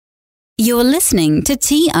You're listening to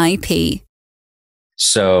TIP.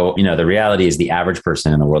 So, the reality is the average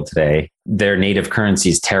person in the world today, their native currency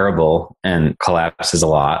is terrible and collapses a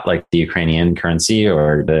lot, like the Ukrainian currency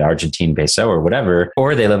or the Argentine peso or whatever,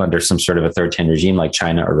 or they live under some sort of authoritarian regime like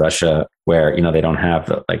China or Russia, where, they don't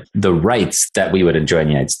have the rights that we would enjoy in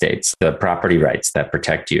the United States, the property rights that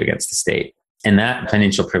protect you against the state. And that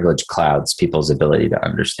financial privilege clouds people's ability to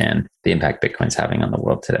understand the impact Bitcoin's having on the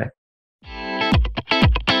world today.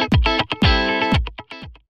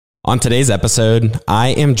 On today's episode, I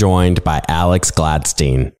am joined by Alex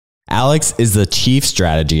Gladstein. Alex is the Chief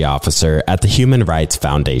Strategy Officer at the Human Rights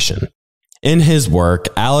Foundation. In his work,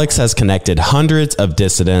 Alex has connected hundreds of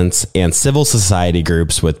dissidents and civil society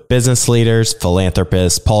groups with business leaders,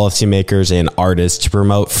 philanthropists, policymakers, and artists to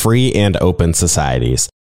promote free and open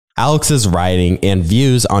societies. Alex's writing and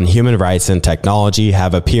views on human rights and technology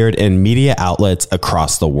have appeared in media outlets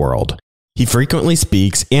across the world. He frequently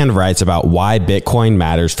speaks and writes about why Bitcoin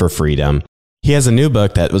matters for freedom. He has a new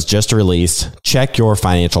book that was just released, Check Your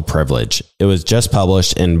Financial Privilege. It was just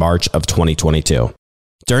published in March of 2022.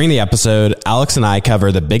 During the episode, Alex and I cover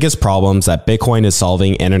the biggest problems that Bitcoin is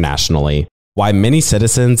solving internationally, why many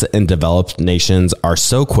citizens in developed nations are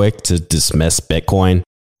so quick to dismiss Bitcoin,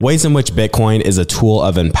 ways in which Bitcoin is a tool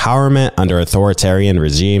of empowerment under authoritarian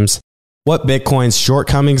regimes, what Bitcoin's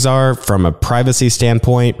shortcomings are from a privacy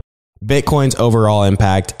standpoint, Bitcoin's overall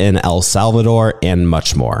impact in El Salvador, and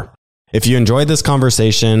much more. If you enjoyed this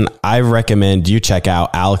conversation, I recommend you check out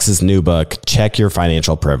Alex's new book, Check Your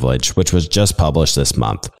Financial Privilege, which was just published this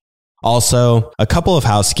month. Also, a couple of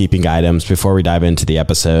housekeeping items before we dive into the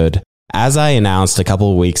episode. As I announced a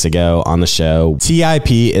couple of weeks ago on the show, TIP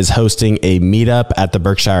is hosting a meetup at the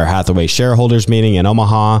Berkshire Hathaway shareholders meeting in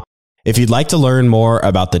Omaha. If you'd like to learn more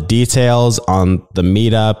about the details on the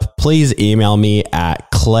meetup, please email me at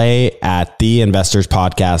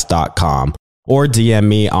clay@theinvestorspodcast.com or DM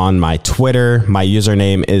me on my Twitter. My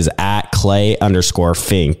username is at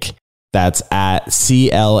clay_fink. That's at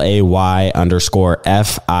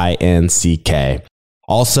CLAY_FINCK.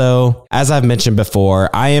 Also, as I've mentioned before,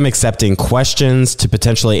 I am accepting questions to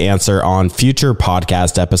potentially answer on future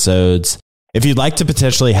podcast episodes. If you'd like to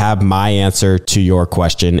potentially have my answer to your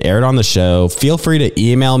question aired on the show, feel free to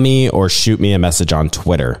email me or shoot me a message on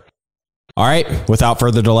Twitter. All right, without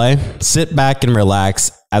further delay, sit back and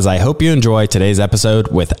relax as I hope you enjoy today's episode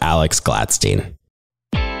with Alex Gladstein.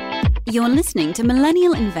 You're listening to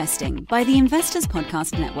Millennial Investing by the Investors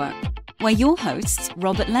Podcast Network, where your hosts,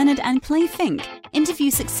 Robert Leonard and Clay Fink,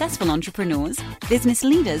 interview successful entrepreneurs, business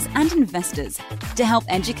leaders, and investors to help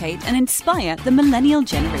educate and inspire the millennial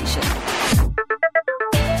generation.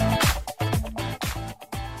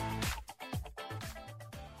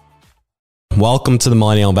 Welcome to the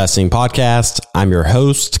Millennial Investing Podcast. I'm your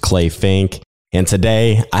host, Clay Fink, and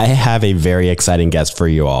today I have a very exciting guest for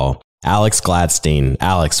you all, Alex Gladstein.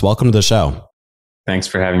 Alex, welcome to the show. Thanks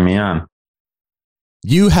for having me on.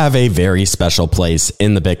 You have a very special place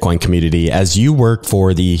in the Bitcoin community as you work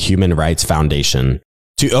for the Human Rights Foundation.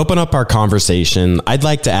 To open up our conversation, I'd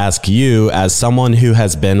like to ask you, as someone who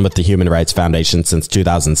has been with the Human Rights Foundation since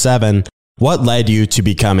 2007, what led you to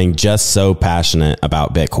becoming just so passionate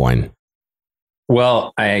about Bitcoin?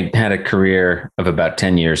 Well, I had a career of about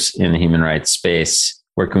 10 years in the human rights space,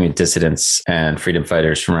 working with dissidents and freedom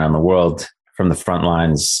fighters from around the world, from the front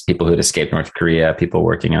lines, people who had escaped North Korea, people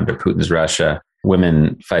working under Putin's Russia,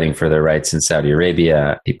 women fighting for their rights in Saudi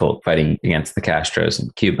Arabia, people fighting against the Castros in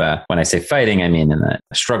Cuba. When I say fighting, I mean in a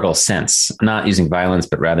struggle sense, not using violence,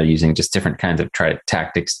 but rather using just different kinds of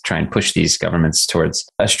tactics to try and push these governments towards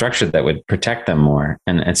a structure that would protect them more.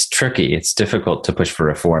 And it's tricky. It's difficult to push for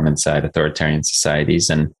reform inside authoritarian societies.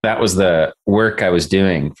 And that was the work I was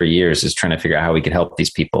doing for years, is trying to figure out how we could help these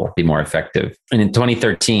people be more effective. And in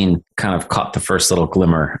 2013, kind of caught the first little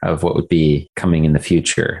glimmer of what would be coming in the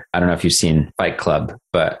future. I don't know if you've seen Fight Club,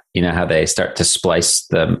 but you know how they start to splice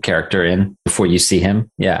the character in before you see him?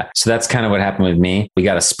 Yeah. So that's kind of what happened with me. We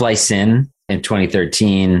got a splice in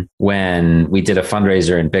 2013 when we did a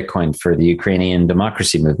fundraiser in Bitcoin for the Ukrainian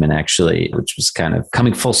democracy movement, actually, which was kind of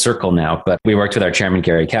coming full circle now. But we worked with our chairman,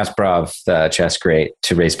 Garry Kasparov, the chess great,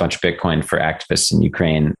 to raise a bunch of Bitcoin for activists in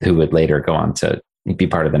Ukraine who would later go on to be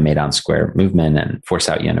part of the Maidan Square movement and force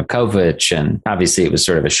out Yanukovych. And obviously it was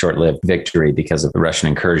sort of a short-lived victory because of the Russian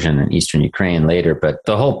incursion in eastern Ukraine later. But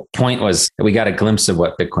the whole point was that we got a glimpse of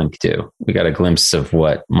what Bitcoin could do. We got a glimpse of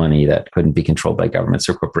what money that couldn't be controlled by governments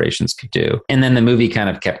or corporations could do. And then the movie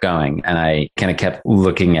kind of kept going. And I kind of kept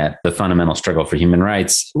looking at the fundamental struggle for human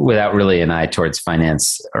rights without really an eye towards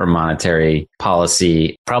finance or monetary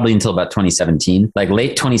policy, probably until about 2017. Like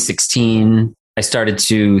late 2016, I started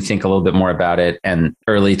to think a little bit more about it. And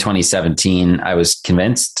early 2017, I was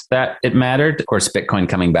convinced that it mattered. Of course, Bitcoin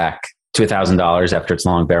coming back to $1,000 after its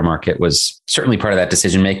long bear market was certainly part of that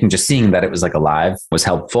decision making. Just seeing that it was like alive was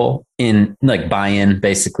helpful in like buy-in,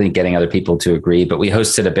 basically getting other people to agree. But we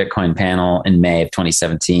hosted a Bitcoin panel in May of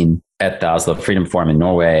 2017 at the Oslo Freedom Forum in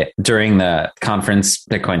Norway. During the conference,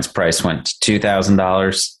 Bitcoin's price went to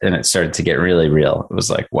 $2,000 and it started to get really real. It was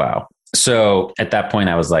like, wow. So at that point,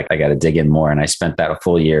 I was like, I got to dig in more. And I spent that a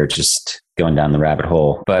full year just going down the rabbit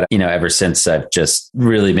hole. But, ever since, I've just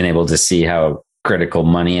really been able to see how critical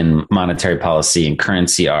money and monetary policy and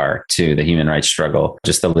currency are to the human rights struggle,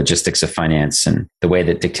 just the logistics of finance and the way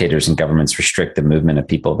that dictators and governments restrict the movement of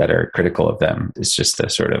people that are critical of them. It's just a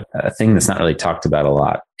sort of a thing that's not really talked about a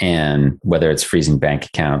lot. And whether it's freezing bank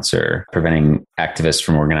accounts or preventing activists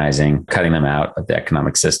from organizing, cutting them out of the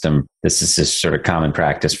economic system, this is just sort of common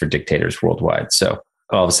practice for dictators worldwide. So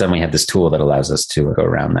all of a sudden we have this tool that allows us to go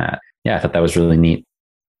around that. Yeah, I thought that was really neat.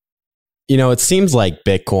 It seems like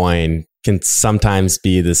Bitcoin can sometimes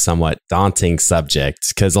be the somewhat daunting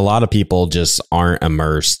subject because a lot of people just aren't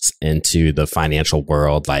immersed into the financial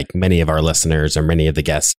world like many of our listeners or many of the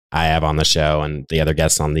guests I have on the show and the other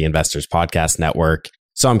guests on the Investors Podcast Network.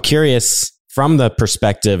 So I'm curious, from the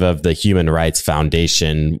perspective of the Human Rights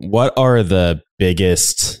Foundation, what are the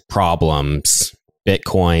biggest problems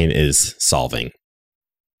Bitcoin is solving?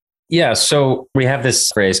 Yeah, so we have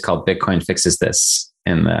this phrase called Bitcoin fixes this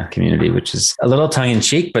in the community, which is a little tongue in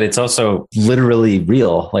cheek, but it's also literally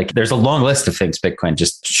real. Like there's a long list of things Bitcoin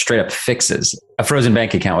just straight up fixes. A frozen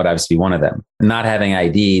bank account would obviously be one of them. Not having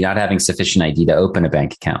ID, not having sufficient ID to open a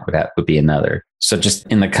bank account would be another. So just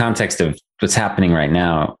in the context of what's happening right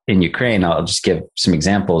now in Ukraine, I'll just give some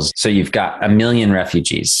examples. So you've got 1 million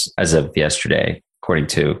refugees as of yesterday, according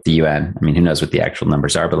to the UN. I mean, who knows what the actual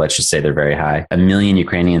numbers are, but let's just say they're very high. 1 million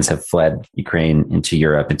Ukrainians have fled Ukraine into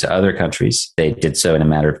Europe, into other countries. They did so in a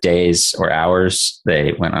matter of days or hours.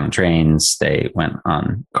 They went on trains, they went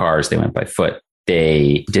on cars, they went by foot.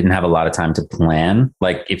 They didn't have a lot of time to plan.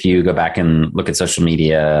 Like if you go back and look at social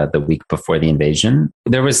media the week before the invasion,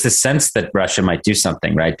 there was this sense that Russia might do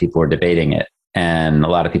something, right? People were debating it. And a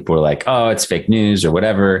lot of people were like, oh, it's fake news or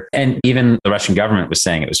whatever. And even the Russian government was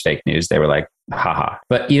saying it was fake news. They were like, haha.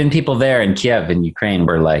 But even people there in Kiev in Ukraine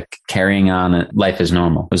were like carrying on life as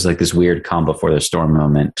normal. It was like this weird calm before the storm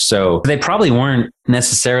moment. So they probably weren't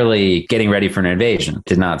necessarily getting ready for an invasion.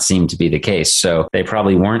 Did not seem to be the case. So they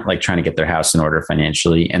probably weren't like trying to get their house in order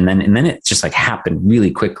financially. And then it just like happened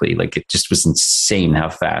really quickly. Like it just was insane how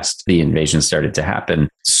fast the invasion started to happen.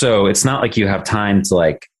 So it's not like you have time to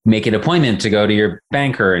like make an appointment to go to your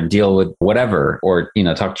banker and deal with whatever, or,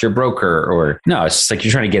 talk to your broker, or no, it's just like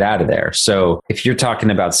you're trying to get out of there. So if you're talking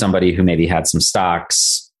about somebody who maybe had some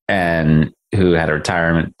stocks and who had a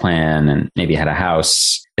retirement plan and maybe had a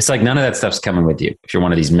house, it's like none of that stuff's coming with you. If you're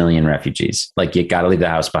one of these million refugees, like you got to leave the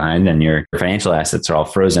house behind and your financial assets are all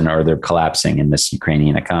frozen or they're collapsing in this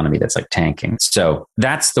Ukrainian economy that's like tanking. So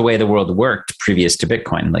that's the way the world worked previous to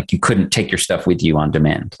Bitcoin. Like you couldn't take your stuff with you on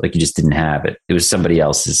demand. Like you just didn't have it. It was somebody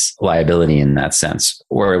else's liability in that sense,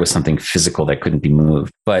 or it was something physical that couldn't be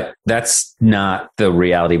moved. But that's not the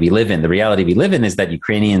reality we live in. The reality we live in is that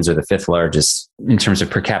Ukrainians are the 5th largest in terms of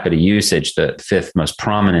per capita usage, the 5th most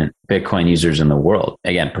prominent Bitcoin users in the world.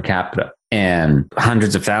 Again, per capita. And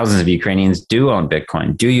hundreds of thousands of Ukrainians do own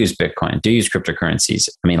Bitcoin, do use cryptocurrencies.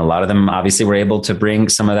 I mean, a lot of them obviously were able to bring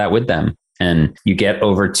some of that with them. And you get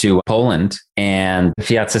over to Poland and the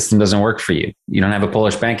fiat system doesn't work for you. You don't have a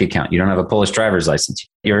Polish bank account. You don't have a Polish driver's license.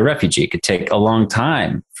 You're a refugee. It could take a long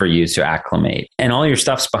time for you to acclimate and all your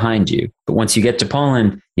stuff's behind you. But once you get to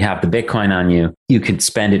Poland, you have the Bitcoin on you. You could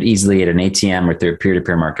spend it easily at an ATM or through a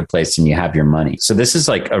peer-to-peer marketplace and you have your money. So this is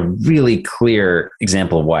like a really clear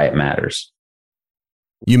example of why it matters.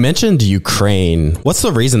 You mentioned Ukraine. What's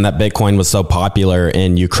the reason that Bitcoin was so popular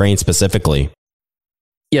in Ukraine specifically?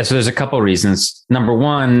 Yeah, so there's a couple of reasons. Number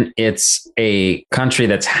one, it's a country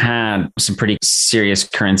that's had some pretty serious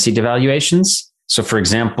currency devaluations. So for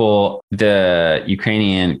example, the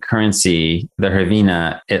Ukrainian currency, the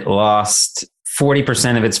hryvnia, it lost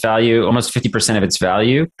 40% of its value, almost 50% of its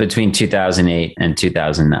value between 2008 and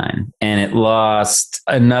 2009. And it lost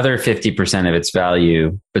another 50% of its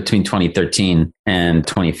value between 2013 and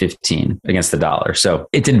 2015 against the dollar. So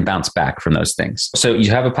it didn't bounce back from those things. So you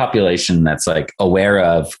have a population that's like aware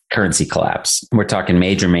of currency collapse. We're talking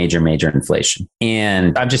major inflation.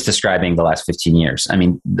 And I'm just describing the last 15 years. I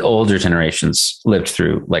mean, the older generations lived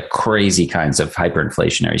through like crazy kinds of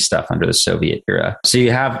hyperinflationary stuff under the Soviet era. So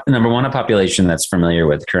you have, number one, a population that's familiar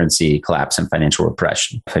with currency collapse and financial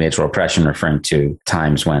repression. Financial repression referring to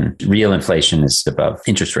times when real inflation is above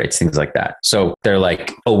interest rates, things like that. So they're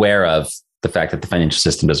like aware of the fact that the financial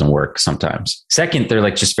system doesn't work sometimes. Second, they're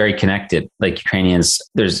like just very connected. Like Ukrainians,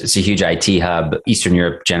 it's a huge IT hub. Eastern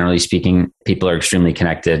Europe, generally speaking, people are extremely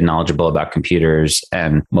connected, knowledgeable about computers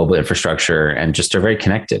and mobile infrastructure, and just are very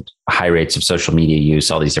connected. High rates of social media use,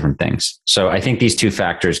 all these different things. So I think these two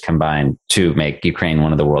factors combine to make Ukraine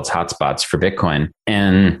one of the world's hotspots for Bitcoin.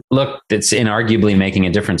 And look, it's inarguably making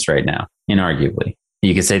a difference right now. Inarguably.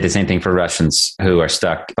 You could say the same thing for Russians who are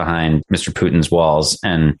stuck behind Mr. Putin's walls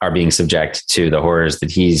and are being subject to the horrors that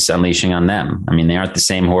he's unleashing on them. I mean, they aren't the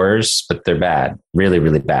same horrors, but they're bad, really,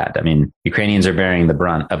 really bad. I mean, Ukrainians are bearing the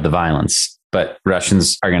brunt of the violence, but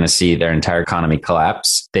Russians are going to see their entire economy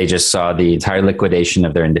collapse. They just saw the entire liquidation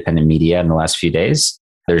of their independent media in the last few days.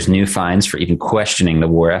 There's new fines for even questioning the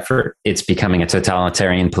war effort. It's becoming a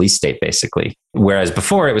totalitarian police state, basically. Whereas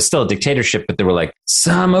before it was still a dictatorship, but there were like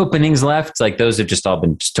some openings left. Like those have just all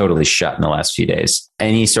been just totally shut in the last few days.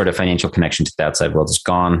 Any sort of financial connection to the outside world is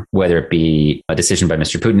gone, whether it be a decision by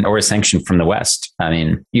Mr. Putin or a sanction from the West. I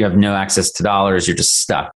mean, you have no access to dollars. You're just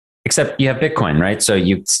stuck. Except you have Bitcoin, right? So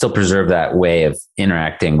you still preserve that way of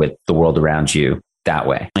interacting with the world around you that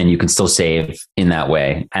way. And you can still save in that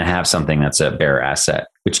way and have something that's a bearer asset,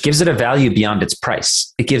 which gives it a value beyond its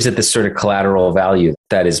price. It gives it this sort of collateral value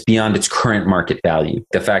that is beyond its current market value.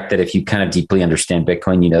 The fact that if you kind of deeply understand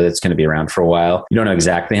Bitcoin, you know that it's going to be around for a while. You don't know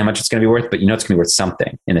exactly how much it's going to be worth, but you know it's going to be worth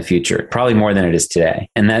something in the future, probably more than it is today.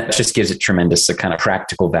 And that just gives it tremendous kind of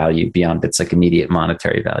practical value beyond its like immediate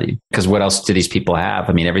monetary value. Because what else do these people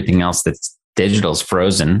have? I mean, everything else that's digital is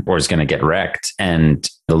frozen or is going to get wrecked, and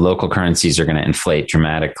the local currencies are going to inflate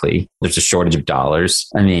dramatically. There's a shortage of dollars.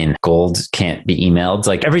 I mean, gold can't be emailed.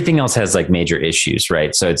 Like everything else has like major issues,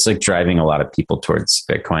 right? So it's like driving a lot of people towards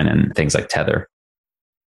Bitcoin and things like Tether.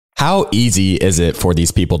 How easy is it for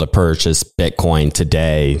these people to purchase Bitcoin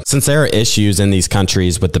today? Since there are issues in these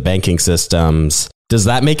countries with the banking systems, does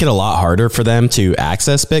that make it a lot harder for them to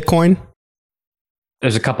access Bitcoin?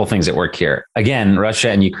 There's a couple things at work here. Again, Russia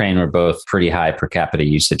and Ukraine were both pretty high per capita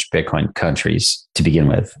usage Bitcoin countries to begin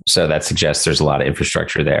with. So that suggests there's a lot of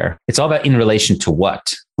infrastructure there. It's all about in relation to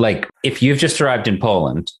what? Like if you've just arrived in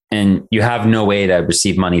Poland and you have no way to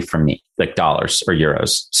receive money from me, like dollars or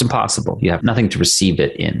euros, it's impossible. You have nothing to receive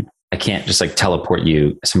it in. I can't just like teleport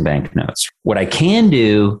you some banknotes. What I can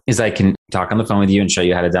do is I can talk on the phone with you and show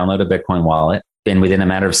you how to download a Bitcoin wallet. And within a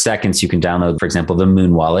matter of seconds, you can download, for example, the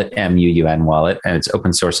Moon wallet, MUUN wallet, and it's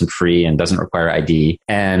open source and free and doesn't require ID.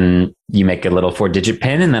 And you make a little 4-digit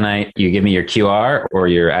PIN, and then you give me your QR or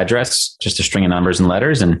your address, just a string of numbers and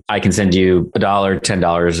letters, and I can send you $1, $10,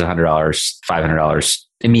 $100, $500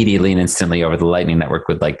 immediately and instantly over the Lightning Network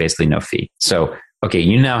with like basically no fee. So, okay,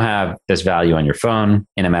 you now have this value on your phone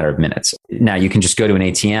in a matter of minutes. Now you can just go to an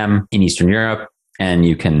ATM in Eastern Europe, and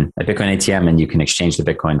you can a Bitcoin ATM, and you can exchange the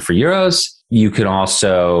Bitcoin for euros. You can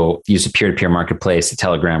also use a peer-to-peer marketplace, a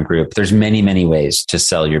Telegram group. There's many, many ways to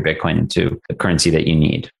sell your Bitcoin into the currency that you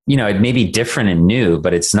need. You know, it may be different and new,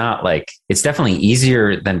 but it's not like, it's definitely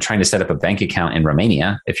easier than trying to set up a bank account in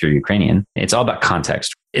Romania if you're Ukrainian. It's all about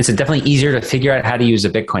context. It's definitely easier to figure out how to use a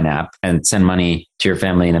Bitcoin app and send money to your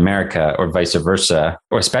family in America or vice versa,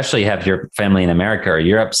 or especially have your family in America or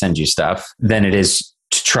Europe send you stuff than it is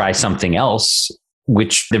to try something else,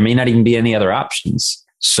 which there may not even be any other options.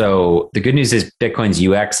 So the good news is Bitcoin's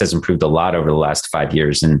UX has improved a lot over the last 5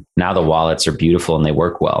 years. And now the wallets are beautiful and they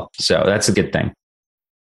work well. So that's a good thing.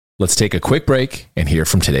 Let's take a quick break and hear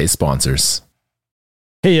from today's sponsors.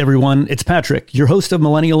 Hey everyone, it's Patrick, your host of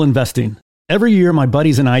Millennial Investing. Every year, my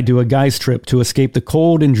buddies and I do a guy's trip to escape the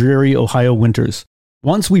cold and dreary Ohio winters.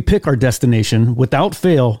 Once we pick our destination, without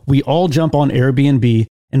fail, we all jump on Airbnb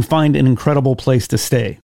and find an incredible place to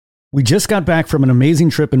stay. We just got back from an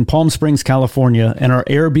amazing trip in Palm Springs, California, and our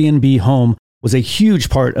Airbnb home was a huge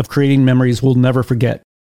part of creating memories we'll never forget.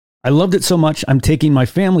 I loved it so much, I'm taking my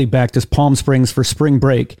family back to Palm Springs for spring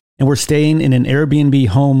break, and we're staying in an Airbnb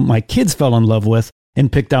home my kids fell in love with and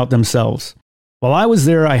picked out themselves. While I was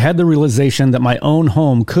there, I had the realization that my own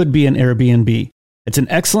home could be an Airbnb. It's an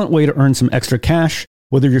excellent way to earn some extra cash,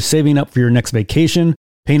 whether you're saving up for your next vacation,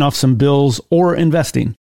 paying off some bills, or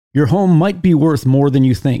investing. Your home might be worth more than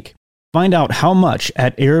you think. Find out how much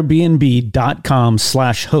at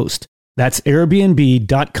airbnb.com/host. That's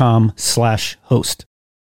airbnb.com/host.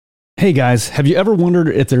 Hey guys, have you ever wondered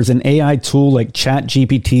if there's an AI tool like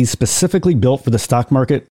ChatGPT specifically built for the stock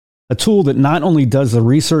market? A tool that not only does the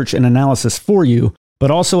research and analysis for you, but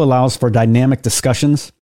also allows for dynamic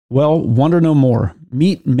discussions? Well, wonder no more.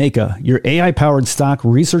 Meet Meka, your AI-powered stock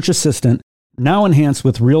research assistant, now enhanced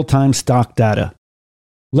with real-time stock data.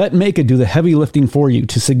 Let Meka do the heavy lifting for you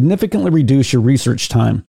to significantly reduce your research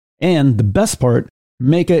time. And the best part,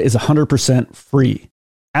 Meka is 100% free.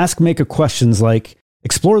 Ask Meka questions like,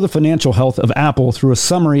 explore the financial health of Apple through a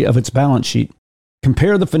summary of its balance sheet.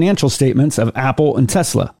 Compare the financial statements of Apple and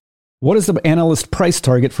Tesla. What is the analyst price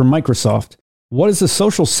target for Microsoft? What is the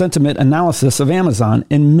social sentiment analysis of Amazon?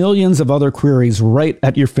 And millions of other queries right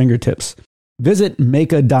at your fingertips. Visit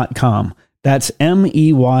Meka.com. That's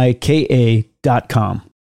MEYKA.com.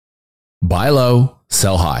 Buy low,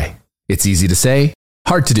 sell high. It's easy to say,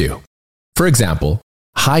 hard to do. For example,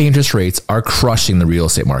 high interest rates are crushing the real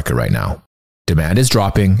estate market right now. Demand is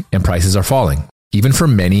dropping and prices are falling, even for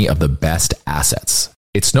many of the best assets.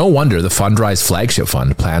 It's no wonder the Fundrise flagship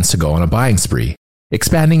fund plans to go on a buying spree,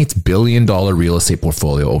 expanding its billion-dollar real estate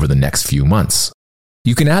portfolio over the next few months.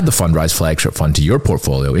 You can add the Fundrise flagship fund to your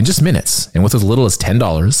portfolio in just minutes and with as little as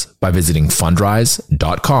 $10 by visiting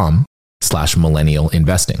fundrise.com/millennial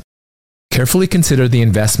investing. Carefully consider the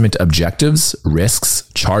investment objectives, risks,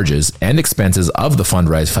 charges, and expenses of the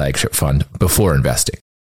Fundrise flagship fund before investing.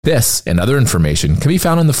 This and other information can be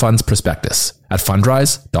found in the fund's prospectus at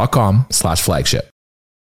fundrise.com/flagship.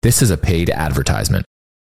 This is a paid advertisement.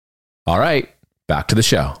 All right, back to the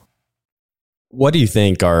show. What do you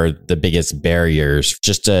think are the biggest barriers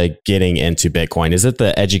just to getting into Bitcoin? Is it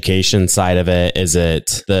the education side of it? Is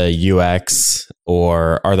it the UX?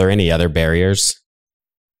 Or are there any other barriers?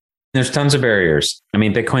 There's tons of barriers. I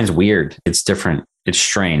mean, Bitcoin's weird. It's different. It's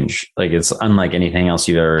strange. Like, it's unlike anything else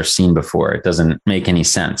you've ever seen before. It doesn't make any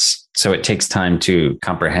sense. So it takes time to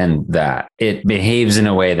comprehend that. It behaves in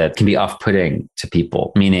a way that can be off-putting to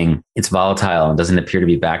people, meaning it's volatile and doesn't appear to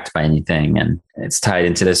be backed by anything. And it's tied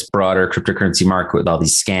into this broader cryptocurrency market with all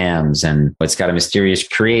these scams, and it's got a mysterious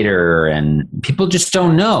creator, and people just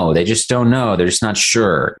don't know. They just don't know. They're just not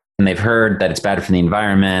sure. And they've heard that it's bad for the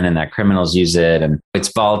environment and that criminals use it, and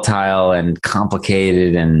it's volatile and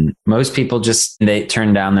complicated. And most people they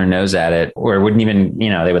turn down their nose at it, or wouldn't even,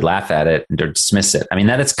 they would laugh at it or dismiss it. I mean,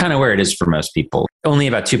 that's kind of where it is for most people. Only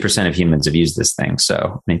about 2% of humans have used this thing.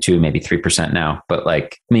 So maybe 2, maybe 3% now. But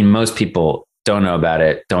most people don't know about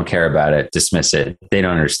it, don't care about it, dismiss it. They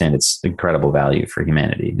don't understand its incredible value for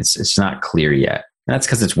humanity. It's not clear yet. And that's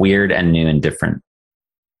because it's weird and new and different.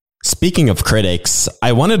 Speaking of critics,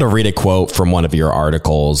 I wanted to read a quote from one of your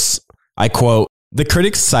articles. I quote, "The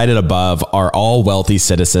critics cited above are all wealthy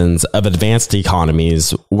citizens of advanced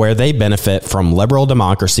economies where they benefit from liberal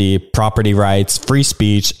democracy, property rights, free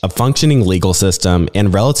speech, a functioning legal system,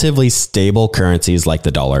 and relatively stable currencies like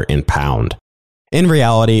the dollar and pound. In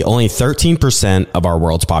reality, only 13% of our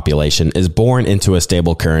world's population is born into a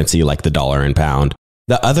stable currency like the dollar and pound.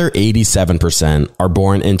 The other 87% are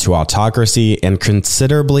born into autocracy and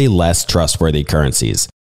considerably less trustworthy currencies.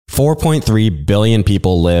 4.3 billion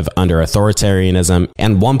people live under authoritarianism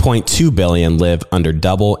and 1.2 billion live under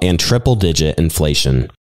double and triple digit inflation."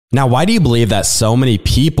 Now, why do you believe that so many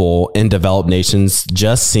people in developed nations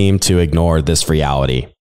just seem to ignore this reality?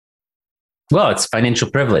 Well, it's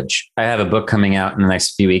financial privilege. I have a book coming out in the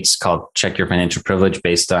next few weeks called Check Your Financial Privilege,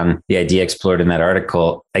 based on the idea explored in that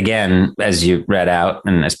article. Again, as you read out,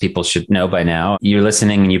 and as people should know by now, you're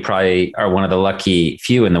listening and you probably are one of the lucky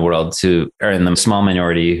few in the world who are in the small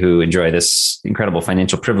minority who enjoy this incredible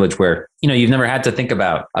financial privilege where, you've never had to think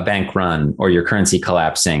about a bank run or your currency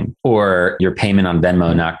collapsing or your payment on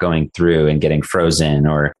Venmo not going through and getting frozen,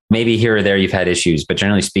 or maybe here or there you've had issues, but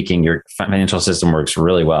generally speaking, your financial system works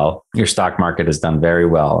really well. Your stock market has done very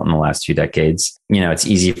well in the last few decades. It's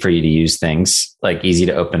easy for you to use things, like easy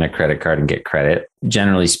to open a credit card and get credit.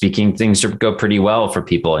 Generally speaking, things go pretty well for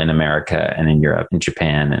people in America and in Europe and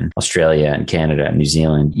Japan and Australia and Canada and New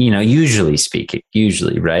Zealand, usually speaking,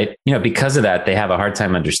 right? Because of that, they have a hard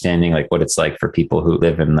time understanding what it's like for people who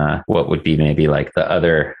live in what would be maybe the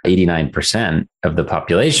other 89% of the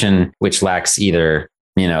population, which lacks either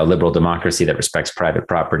liberal democracy that respects private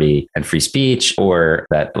property and free speech, or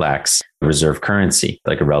that lacks reserve currency,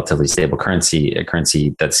 like a relatively stable currency, a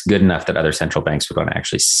currency that's good enough that other central banks would want to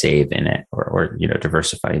actually save in it or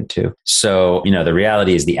diversify into. So, the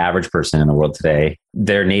reality is the average person in the world today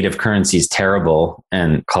their native currency is terrible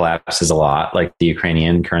and collapses a lot, like the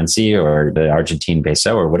Ukrainian currency or the Argentine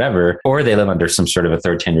peso or whatever, or they live under some sort of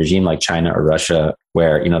authoritarian regime like China or Russia,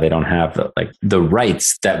 where, they don't have like the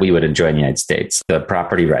rights that we would enjoy in the United States, the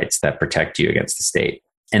property rights that protect you against the state.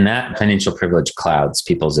 And that financial privilege clouds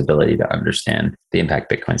people's ability to understand the impact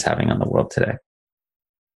Bitcoin's having on the world today.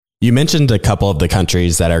 You mentioned a couple of the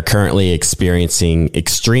countries that are currently experiencing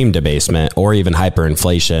extreme debasement or even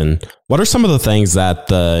hyperinflation. What are some of the things that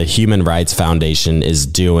the Human Rights Foundation is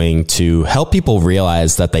doing to help people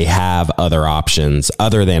realize that they have other options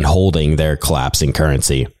other than holding their collapsing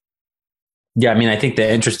currency? Yeah, I think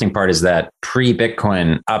the interesting part is that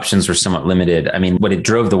pre-Bitcoin options were somewhat limited. What it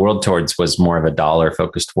drove the world towards was more of a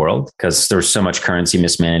dollar-focused world because there was so much currency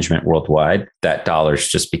mismanagement worldwide that dollars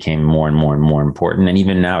just became more and more and more important. And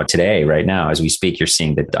even now, today, right now, as we speak, you're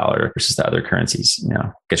seeing the dollar versus the other currencies,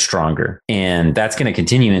 get stronger. And that's going to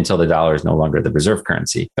continue until the dollar is no longer the reserve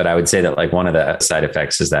currency. But I would say that like one of the side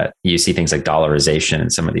effects is that you see things like dollarization in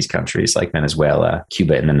some of these countries like Venezuela,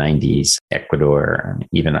 Cuba in the 90s, Ecuador,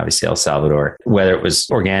 even obviously El Salvador. Whether it was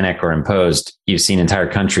organic or imposed, you've seen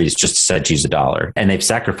entire countries just said use the dollar. And they've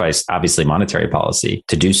sacrificed, obviously, monetary policy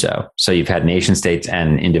to do so. So you've had nation states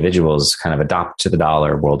and individuals kind of adopt to the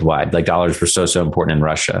dollar worldwide. Like dollars were so important in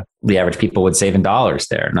Russia. The average people would save in dollars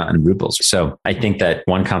there, not in rubles. So I think that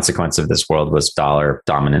one consequence of this world was dollar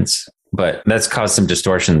dominance. But that's caused some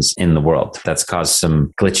distortions in the world. That's caused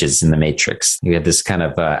some glitches in the matrix. We have this kind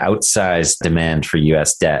of outsized demand for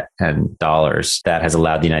US debt and dollars that has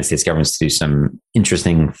allowed the United States government to do some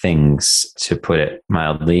interesting things, to put it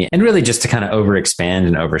mildly, and really just to kind of overexpand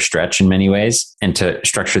and overstretch in many ways and to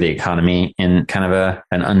structure the economy in kind of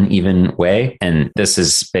an uneven way. And this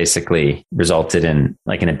has basically resulted in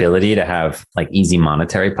like an ability to have like easy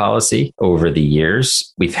monetary policy over the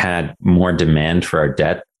years. We've had more demand for our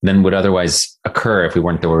debt than would otherwise occur if we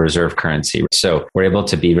weren't the reserve currency. So we're able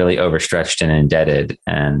to be really overstretched and indebted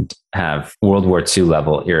and have World War II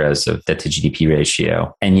level eras of debt to GDP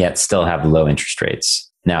ratio, and yet still have low interest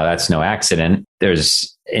rates. Now, that's no accident.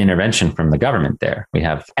 There's intervention from the government there. We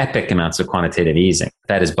have epic amounts of quantitative easing.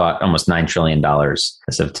 That has bought almost $9 trillion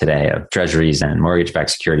as of today of treasuries and mortgage-backed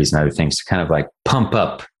securities and other things to kind of like pump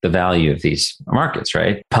up the value of these markets,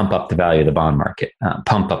 right? Pump up the value of the bond market,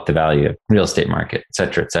 pump up the value of real estate market, et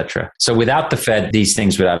cetera, et cetera. So without the Fed, these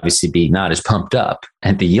things would obviously be not as pumped up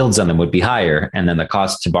and the yields on them would be higher. And then the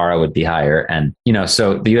cost to borrow would be higher. And,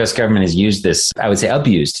 so the US government has used this, I would say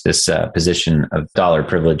abused this position of dollar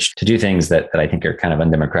privilege to do things that I think are kind of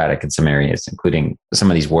undemocratic in some areas, including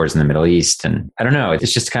some of these wars in the Middle East. And I don't know,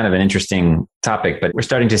 it's just kind of an interesting topic, but we're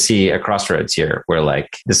starting to see a crossroads here where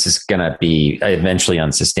like this is going to be eventually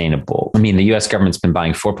unsustainable. The US government's been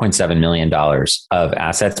buying $4.7 million of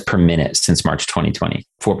assets per minute since March 2020,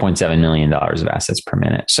 $4.7 million of assets per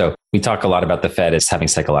minute. So we talk a lot about the Fed as having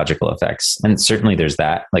psychological effects. And certainly there's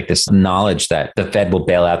that, like this knowledge that the Fed will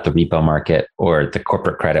bail out the repo market or the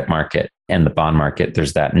corporate credit market and the bond market.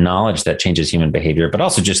 There's that knowledge that changes human behavior, but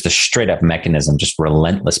also just the straight up mechanism, just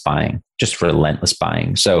relentless buying.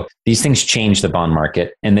 So these things change the bond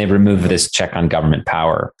market and they remove this check on government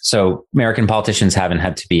power. So American politicians haven't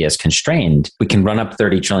had to be as constrained. We can run up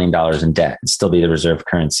 $30 trillion in debt and still be the reserve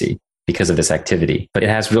currency because of this activity. But it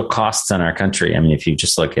has real costs on our country. If you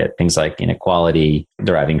just look at things like inequality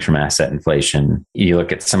deriving from asset inflation, you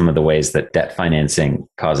look at some of the ways that debt financing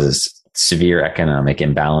causes severe economic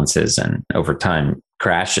imbalances and over time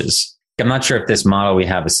crashes. I'm not sure if this model we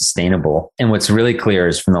have is sustainable. And what's really clear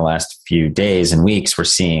is from the last few days and weeks, we're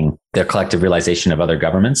seeing the collective realization of other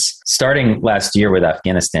governments, starting last year with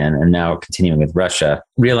Afghanistan and now continuing with Russia,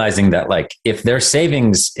 realizing that like if their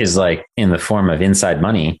savings is like in the form of inside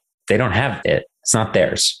money, they don't have it. It's not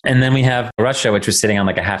theirs. And then we have Russia, which was sitting on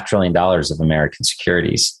like $500 billion of American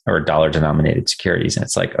securities or dollar denominated securities. And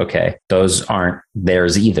it's like, okay, those aren't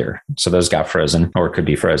theirs either. So those got frozen or could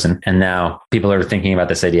be frozen. And now people are thinking about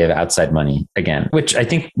this idea of outside money again, which I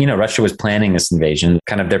think, Russia was planning this invasion.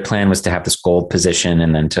 Kind of their plan was to have this gold position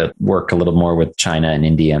and then to work a little more with China and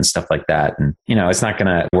India and stuff like that. And, it's not going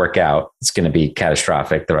to work out. It's going to be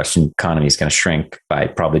catastrophic. The Russian economy is going to shrink by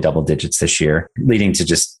probably double digits this year, leading to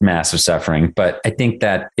just massive suffering. But I think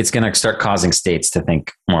that it's going to start causing states to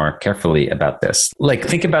think more carefully about this. Like,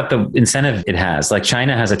 think about the incentive it has. Like,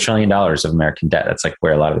 China has $1 trillion of American debt. That's like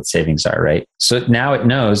where a lot of its savings are, right? So now it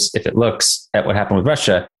knows, if it looks at what happened with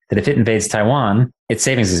Russia, that if it invades Taiwan, its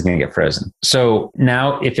savings is going to get frozen. So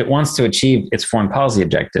now if it wants to achieve its foreign policy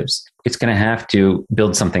objectives, it's going to have to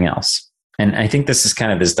build something else. And I think this is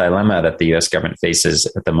kind of this dilemma that the US government faces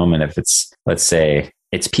at the moment if it's, let's say,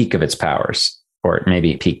 its peak of its powers. or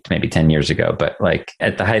maybe it peaked maybe 10 years ago. But like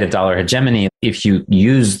at the height of dollar hegemony, if you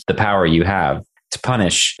use the power you have to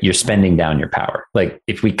punish, you're spending down your power. Like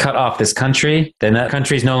if we cut off this country, then that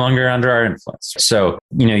country is no longer under our influence. So,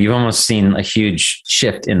 you've almost seen a huge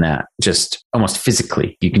shift in that, just almost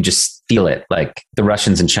physically. You can just feel it. Like the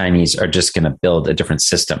Russians and Chinese are just going to build a different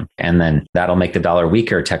system. And then that'll make the dollar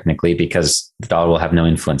weaker technically because the dollar will have no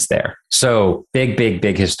influence there. So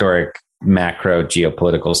big historic macro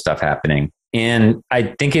geopolitical stuff happening. And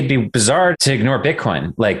I think it'd be bizarre to ignore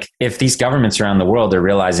Bitcoin. Like if these governments around the world are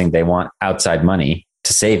realizing they want outside money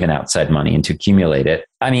to save in outside money and to accumulate it.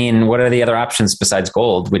 I mean, what are the other options besides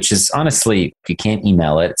gold, which is honestly, you can't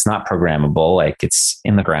email it. It's not programmable. Like it's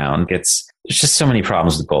in the ground. There's just so many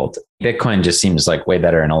problems with gold. Bitcoin just seems like way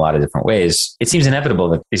better in a lot of different ways. It seems inevitable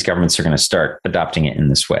that these governments are going to start adopting it in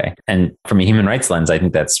this way. And from a human rights lens, I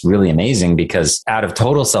think that's really amazing because out of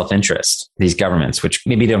total self-interest, these governments, which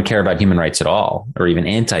maybe don't care about human rights at all, or even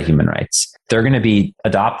anti-human rights, they're going to be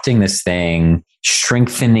adopting this thing,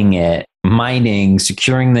 strengthening it, mining,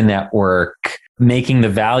 securing the network, making the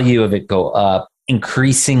value of it go up,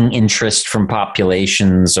 increasing interest from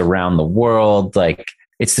populations around the world. Like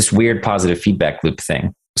it's this weird positive feedback loop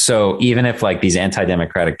thing. So even if like these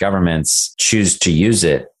anti-democratic governments choose to use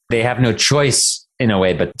it, they have no choice in a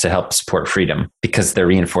way but to help support freedom because they're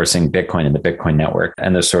reinforcing Bitcoin and the Bitcoin network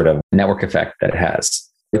and the sort of network effect that it has.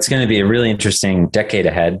 It's going to be a really interesting decade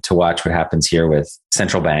ahead to watch what happens here with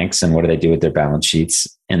central banks and what do they do with their balance sheets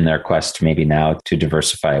in their quest maybe now to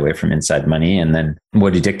diversify away from inside money. And then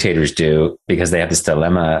what do dictators do? Because they have this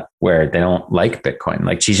dilemma where they don't like Bitcoin.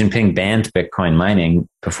 Like Xi Jinping banned Bitcoin mining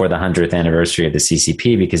before the 100th anniversary of the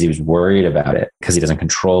CCP because he was worried about it because he doesn't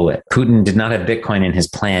control it. Putin did not have Bitcoin in his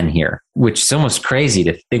plan here, which is almost crazy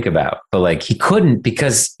to think about. But like he couldn't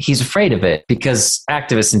because he's afraid of it because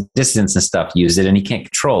activists and dissidents and stuff use it and he can't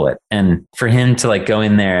control it. And for him to like go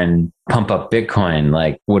in there and pump up Bitcoin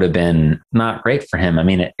like would have been not great for him. I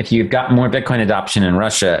mean, if you've got more Bitcoin adoption in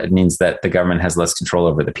Russia, it means that the government has less control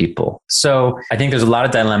over the people. So I think there's a lot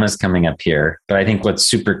of dilemmas coming up here, but I think what's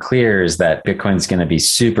super clear is that Bitcoin is going to be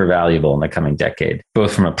super valuable in the coming decade,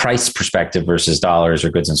 both from a price perspective versus dollars or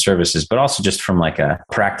goods and services, but also just from like a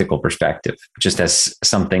practical perspective, just as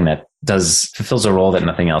something that fulfills a role that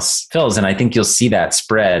nothing else fills. And I think you'll see that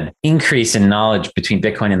spread increase in knowledge between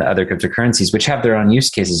Bitcoin and the other cryptocurrencies, which have their own use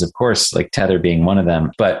cases, of course, like Tether being one of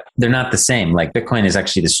them, but they're not the same. Like Bitcoin is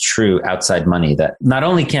actually this true outside money that not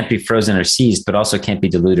only can't be frozen or seized, but also can't be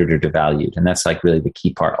diluted or devalued. And that's like really the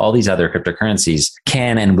key part. All these other cryptocurrencies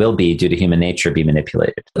can and will be, due to human nature, be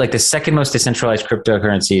manipulated. Like the second most decentralized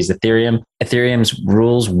cryptocurrency is Ethereum. Ethereum's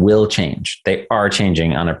rules will change. They are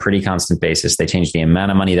changing on a pretty constant basis. They change the amount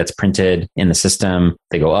of money that's printed in the system.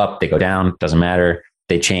 They go up, they go down, doesn't matter.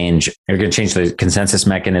 They change. They're going to change the consensus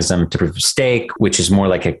mechanism to proof of stake, which is more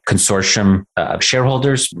like a consortium of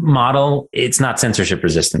shareholders model. It's not censorship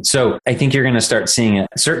resistant. So I think you're going to start seeing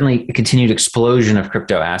certainly a continued explosion of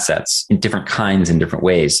crypto assets in different kinds in different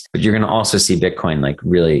ways. But you're going to also see Bitcoin like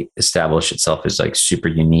really establish itself as like super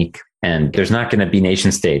unique. And there's not going to be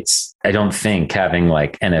nation states, I don't think, having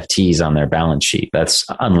like NFTs on their balance sheet. That's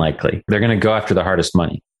unlikely. They're going to go after the hardest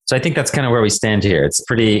money. So I think that's kind of where we stand here. It's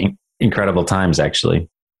pretty incredible times, actually.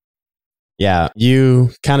 Yeah, you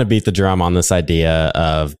kind of beat the drum on this idea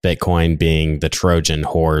of Bitcoin being the Trojan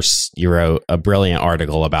horse. You wrote a brilliant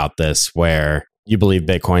article about this where you believe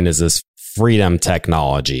Bitcoin is this freedom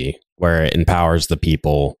technology where it empowers the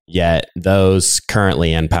people, yet those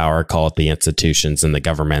currently in power, call it the institutions and the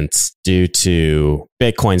governments, due to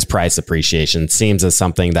Bitcoin's price appreciation, seems as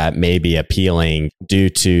something that may be appealing due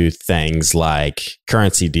to things like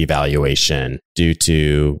currency devaluation, due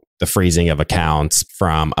to the freezing of accounts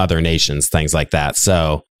from other nations, things like that.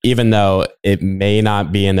 So even though it may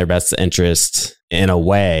not be in their best interest in a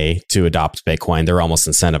way to adopt Bitcoin, they're almost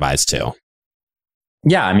incentivized to.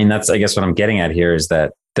 Yeah, I mean, that's, I guess what I'm getting at here is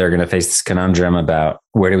that they're going to face this conundrum about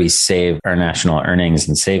where do we save our national earnings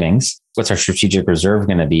and savings? What's our strategic reserve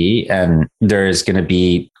going to be? And there's going to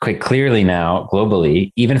be quite clearly now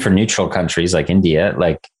globally, even for neutral countries like India,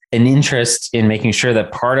 like an interest in making sure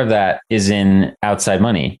that part of that is in outside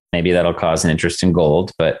money. Maybe that'll cause an interest in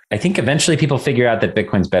gold, but I think eventually people figure out that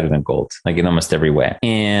Bitcoin's better than gold, like in almost every way.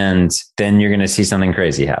 And then you're going to see something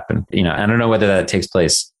crazy happen. I don't know whether that takes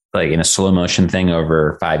place like in a slow motion thing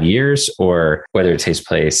over 5 years, or whether it takes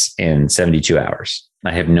place in 72 hours.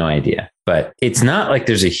 I have no idea. But it's not like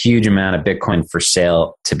there's a huge amount of Bitcoin for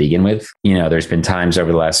sale to begin with. There's been times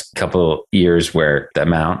over the last couple years where the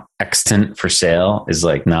amount extant for sale is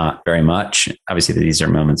like not very much. Obviously, these are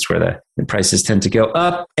moments where the prices tend to go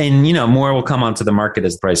up, and more will come onto the market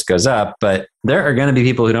as the price goes up. But there are going to be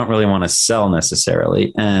people who don't really want to sell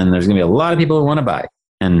necessarily, and there's going to be a lot of people who want to buy.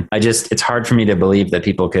 And it's hard for me to believe that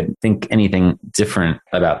people could think anything different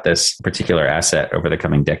about this particular asset over the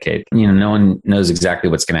coming decade. No one knows exactly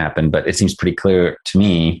what's going to happen, but it seems pretty clear to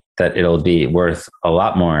me that it'll be worth a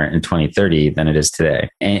lot more in 2030 than it is today.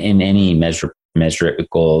 In any measure it with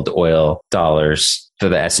gold, oil, dollars, for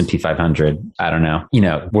the S&P 500, I don't know,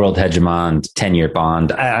 world hegemon, 10-year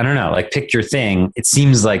bond. I don't know, like pick your thing. It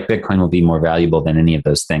seems like Bitcoin will be more valuable than any of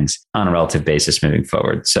those things on a relative basis moving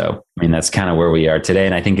forward. So, that's kind of where we are today.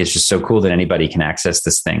 And I think it's just so cool that anybody can access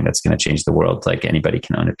this thing that's going to change the world. Like anybody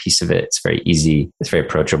can own a piece of it. It's very easy. It's very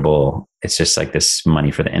approachable. It's just like this money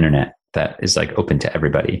for the internet that is like open to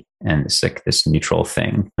everybody. And it's like this neutral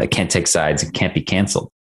thing that can't take sides and can't be canceled.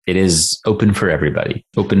 It is open for everybody,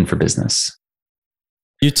 open for business.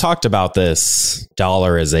 You talked about this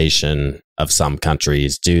dollarization of some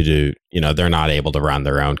countries due to, they're not able to run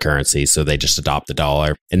their own currency, so they just adopt the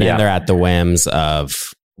dollar. And then they're at the whims of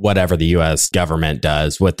whatever the US government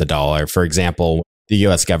does with the dollar. For example, the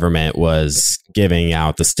US government was giving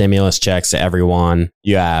out the stimulus checks to everyone.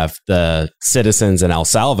 You have the citizens in El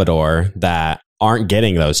Salvador that aren't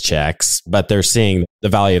getting those checks, but they're seeing the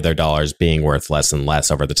value of their dollars being worth less and less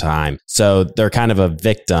over the time. So they're kind of a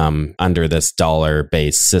victim under this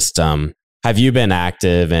dollar-based system. Have you been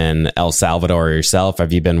active in El Salvador yourself?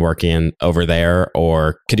 Have you been working over there?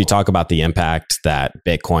 Or could you talk about the impact that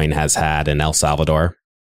Bitcoin has had in El Salvador?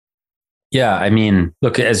 Yeah,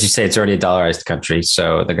 look, as you say, it's already a dollarized country,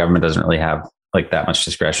 so the government doesn't really have like that much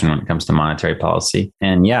discretion when it comes to monetary policy.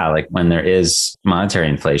 And like when there is monetary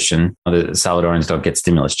inflation, the Salvadorans don't get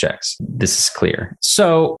stimulus checks. This is clear.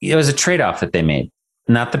 So it was a trade-off that they made.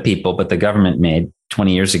 Not the people, but the government made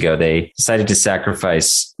 20 years ago. They decided to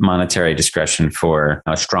sacrifice monetary discretion for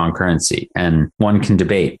a strong currency. And one can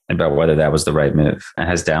debate about whether that was the right move. It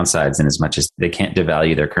has downsides in as much as they can't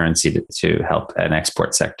devalue their currency to help an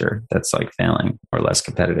export sector that's like failing or less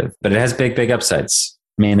competitive. But it has big, big upsides.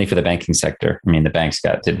 Mainly for the banking sector. The banks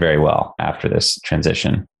did very well after this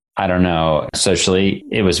transition. I don't know. Socially,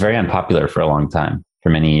 it was very unpopular for a long time, for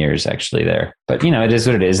many years actually there. But, it is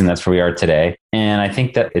what it is. And that's where we are today. And I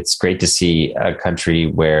think that it's great to see a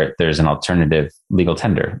country where there's an alternative legal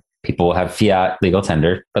tender. People will have fiat legal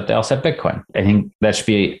tender, but they also have Bitcoin. I think that should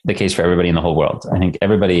be the case for everybody in the whole world. I think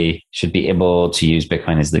everybody should be able to use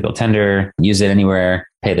Bitcoin as legal tender, use it anywhere,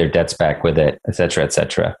 pay their debts back with it, et cetera, et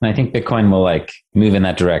cetera. And I think Bitcoin will move in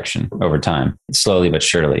that direction over time, slowly but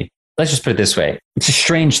surely. Let's just put it this way. It's a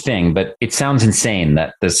strange thing, but it sounds insane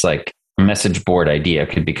that this message board idea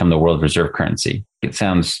could become the world reserve currency. It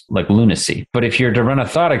sounds like lunacy. But if you're to run a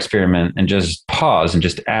thought experiment and just pause and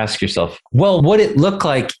just ask yourself, well, what would it look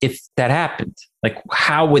like if that happened?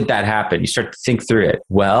 How would that happen? You start to think through it.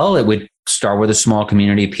 Well, it would start with a small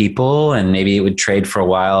community of people, and maybe it would trade for a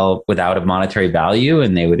while without a monetary value,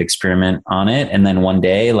 and they would experiment on it. And then one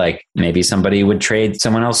day, maybe somebody would trade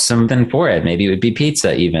someone else something for it. Maybe it would be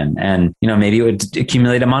pizza even. And, maybe it would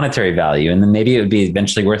accumulate a monetary value. And then maybe it would be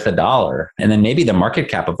eventually worth $1. And then maybe the market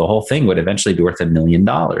cap of the whole thing would eventually be worth $1 million.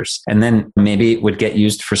 And then maybe it would get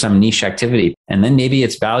used for some niche activity. And then maybe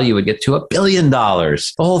its value would get to $1 billion.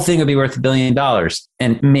 The whole thing would be worth $1 billion.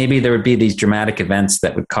 And maybe there would be these dramatic events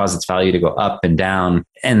that would cause its value to go up and down.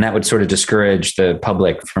 And that would sort of discourage the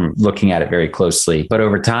public from looking at it very closely. But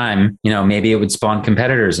over time, maybe it would spawn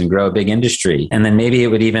competitors and grow a big industry. And then maybe it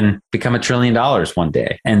would even become $1 trillion one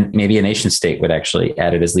day. And maybe a nation state would actually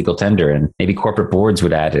add it as legal tender. And maybe corporate boards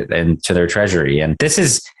would add it into their treasury. And this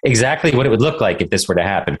is exactly what it would look like if this were to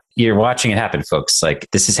happen. You're watching it happen, folks.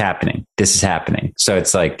 This is happening. This is happening. So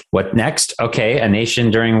it's what next? Okay, a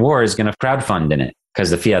nation during war is going to crowdfund in it,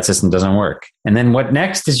 because the fiat system doesn't work. And then what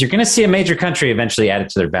next is you're going to see a major country eventually add it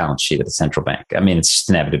to their balance sheet at the central bank. It's just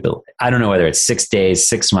inevitable. I don't know whether it's 6 days,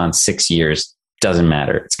 6 months, 6 years, doesn't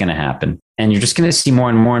matter. It's going to happen. And you're just going to see more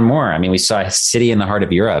and more and more. We saw a city in the heart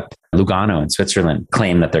of Europe, Lugano in Switzerland,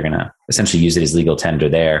 claim that they're going to essentially use it as legal tender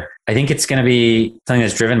there. I think it's going to be something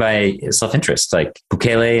that's driven by self-interest.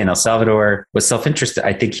 Bukele in El Salvador was self-interest.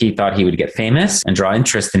 I think he thought he would get famous and draw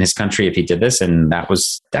interest in his country if he did this. And that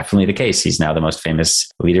was definitely the case. He's now the most famous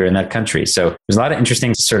leader in that country. So there's a lot of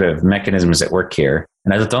interesting sort of mechanisms at work here.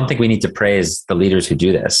 And I don't think we need to praise the leaders who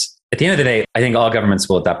do this. at the end of the day, I think all governments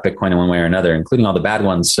will adopt Bitcoin in one way or another, including all the bad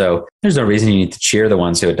ones. So there's no reason you need to cheer the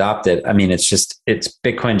ones who adopt it. I mean, it's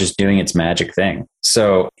Bitcoin just doing its magic thing.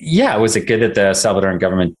 So yeah, was it good that the Salvadoran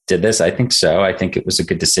government did this? I think so. I think it was a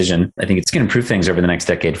good decision. I think it's going to improve things over the next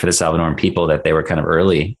decade for the Salvadoran people that they were kind of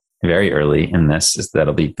very early in this.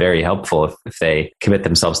 That'll be very helpful if they commit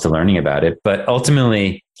themselves to learning about it. But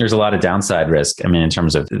ultimately, there's a lot of downside risk. I mean, in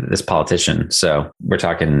terms of this politician. So we're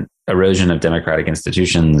talking erosion of democratic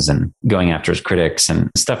institutions and going after his critics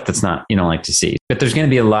and stuff that's not, you don't like to see. But there's going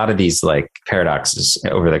to be a lot of these like paradoxes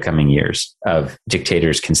over the coming years of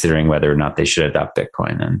dictators considering whether or not they should adopt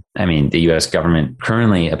Bitcoin. And I mean, the US government,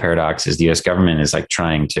 currently a paradox is the US government is like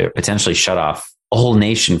trying to potentially shut off a whole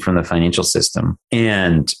nation from the financial system.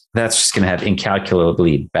 And that's just going to have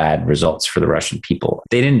incalculably bad results for the Russian people.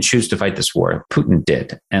 They didn't choose to fight this war. Putin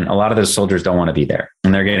did. And a lot of those soldiers don't want to be there.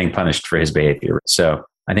 And they're getting punished for his behavior. So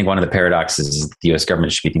I think one of the paradoxes is the US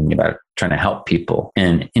government should be thinking about trying to help people.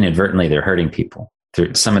 And inadvertently, they're hurting people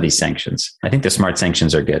through some of these sanctions. I think the smart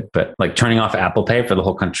sanctions are good, but like turning off Apple Pay for the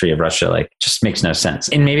whole country of Russia, like just makes no sense.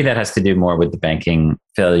 And maybe that has to do more with the banking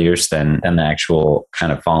failures than the actual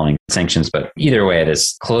kind of following sanctions. But either way,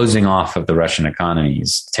 this closing off of the Russian economy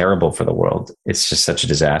is terrible for the world. It's just such a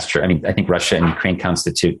disaster. I mean, I think Russia and Ukraine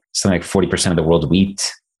constitute something like 40% of the world's wheat.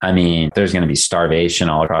 I mean, there's going to be starvation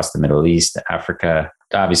all across the Middle East, Africa.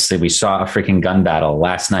 Obviously, we saw a freaking gun battle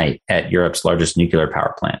last night at Europe's largest nuclear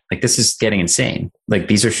power plant. Like, this is getting insane. Like,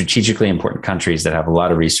 these are strategically important countries that have a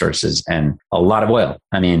lot of resources and a lot of oil.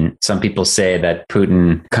 I mean, some people say that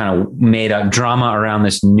Putin kind of made a drama around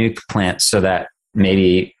this nuke plant so that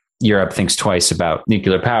maybe Europe thinks twice about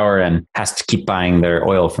nuclear power and has to keep buying their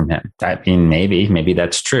oil from him. I mean, maybe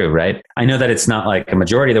that's true, right? I know that it's not like a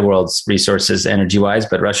majority of the world's resources energy-wise,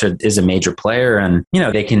 but Russia is a major player and, you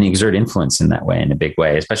know, they can exert influence in that way, in a big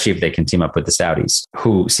way, especially if they can team up with the Saudis,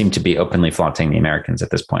 who seem to be openly flaunting the Americans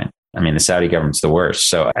at this point. I mean, the Saudi government's the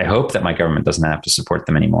worst. So I hope that my government doesn't have to support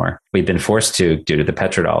them anymore. We've been forced to due to the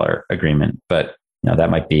petrodollar agreement, but you know,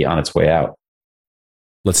 that might be on its way out.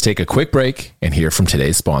 Let's take a quick break and hear from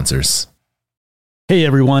today's sponsors. Hey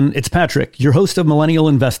everyone, it's Patrick, your host of Millennial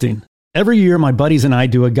Investing. Every year, my buddies and I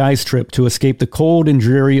do a guy's trip to escape the cold and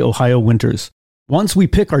dreary Ohio winters. Once we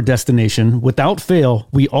pick our destination, without fail,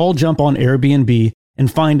 we all jump on Airbnb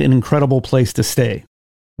and find an incredible place to stay.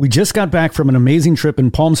 We just got back from an amazing trip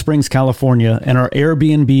in Palm Springs, California, and our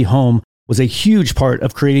Airbnb home was a huge part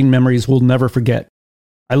of creating memories we'll never forget.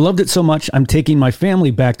 I loved it so much, I'm taking my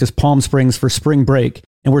family back to Palm Springs for spring break,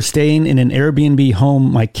 and we're staying in an Airbnb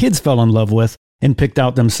home my kids fell in love with and picked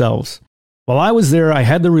out themselves. While I was there, I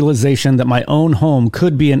had the realization that my own home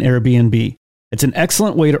could be an Airbnb. It's an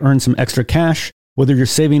excellent way to earn some extra cash, whether you're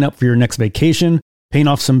saving up for your next vacation, paying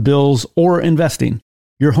off some bills, or investing.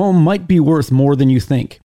 Your home might be worth more than you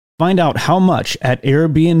think. Find out how much at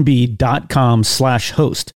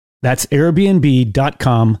airbnb.com/host. That's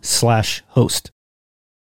airbnb.com/host.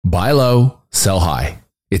 Buy low, sell high.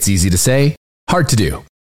 It's easy to say, hard to do.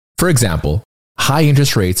 For example, high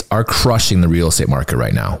interest rates are crushing the real estate market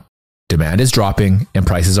right now. Demand is dropping and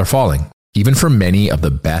prices are falling, even for many of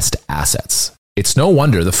the best assets. It's no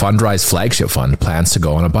wonder the Fundrise flagship fund plans to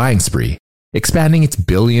go on a buying spree, expanding its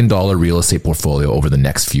billion-dollar real estate portfolio over the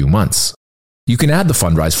next few months. You can add the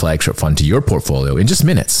Fundrise flagship fund to your portfolio in just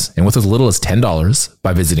minutes and with as little as $10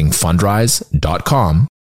 by visiting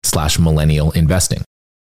fundrise.com/millennial investing.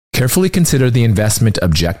 Carefully consider the investment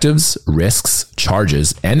objectives, risks,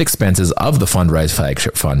 charges, and expenses of the Fundrise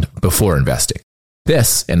flagship fund before investing.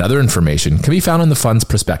 This and other information can be found in the fund's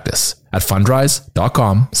prospectus at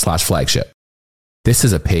fundrise.com/flagship. This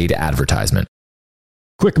is a paid advertisement.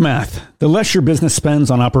 Quick math. The less your business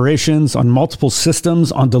spends on operations, on multiple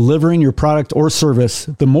systems, on delivering your product or service,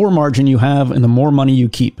 the more margin you have and the more money you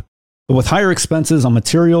keep. But with higher expenses on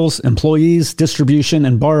materials, employees, distribution,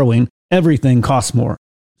 and borrowing, everything costs more.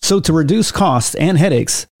 So to reduce costs and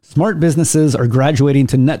headaches, smart businesses are graduating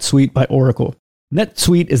to NetSuite by Oracle.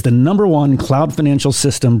 NetSuite is the #1 cloud financial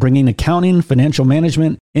system bringing accounting, financial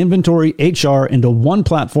management, inventory, HR into one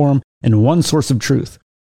platform and one source of truth.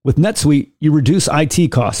 With NetSuite, you reduce IT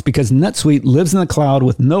costs because NetSuite lives in the cloud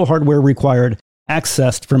with no hardware required,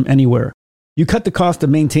 accessed from anywhere. You cut the cost of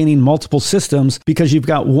maintaining multiple systems because you've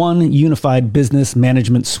got one unified business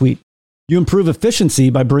management suite. You improve efficiency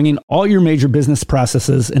by bringing all your major business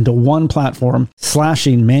processes into one platform,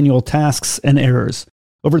 slashing manual tasks and errors.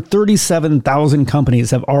 Over 37,000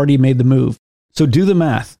 companies have already made the move. So do the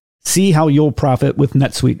math. See how you'll profit with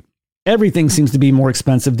NetSuite. Everything seems to be more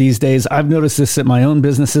expensive these days. I've noticed this at my own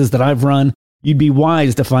businesses that I've run. You'd be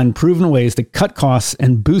wise to find proven ways to cut costs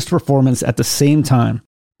and boost performance at the same time.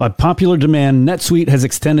 By popular demand, NetSuite has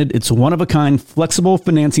extended its one-of-a-kind flexible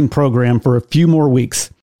financing program for a few more weeks.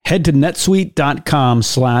 Head to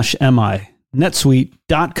netsuite.com/MI.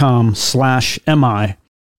 netsuite.com/MI.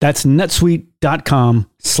 That's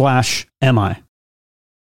netsuite.com/MI.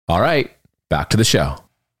 All right, back to the show.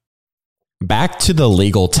 Back to the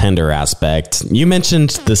legal tender aspect. You mentioned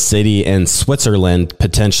the city in Switzerland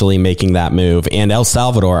potentially making that move, and El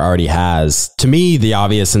Salvador already has. To me, the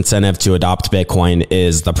obvious incentive to adopt Bitcoin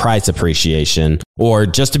is the price appreciation, or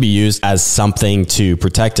just to be used as something to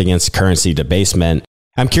protect against currency debasement.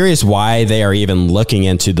 I'm curious why they are even looking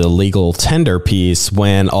into the legal tender piece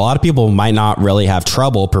when a lot of people might not really have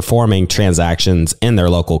trouble performing transactions in their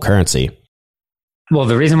local currency. Well,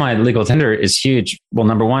 the reason why legal tender is huge, well,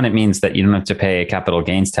 number one, it means that you don't have to pay capital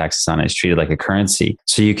gains taxes on it. It's treated like a currency.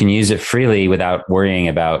 So you can use it freely without worrying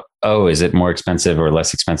about, oh, is it more expensive or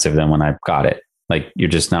less expensive than when I got it? Like, you're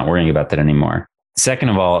just not worrying about that anymore. Second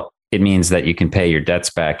of all, it means that you can pay your debts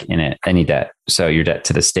back in it, any debt. So your debt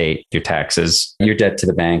to the state, your taxes, your debt to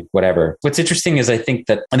the bank, whatever. What's interesting is I think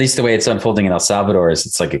that at least the way it's unfolding in El Salvador is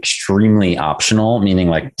it's like extremely optional, meaning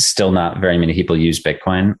like still not very many people use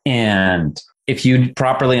Bitcoin. And if you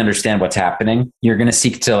properly understand what's happening, you're going to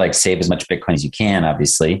seek to like save as much Bitcoin as you can,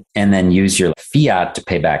 obviously, and then use your fiat to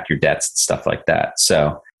pay back your debts and stuff like that.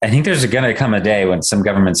 So I think there's going to come a day when some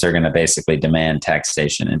governments are going to basically demand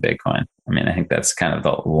taxation in Bitcoin. I mean, I think that's kind of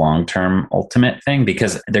the long-term ultimate thing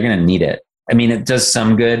because they're going to need it. I mean, it does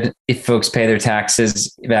some good if folks pay their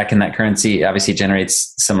taxes back in that currency. Obviously, it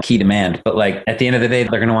generates some key demand. But like at the end of the day,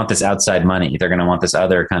 they're going to want this outside money. They're going to want this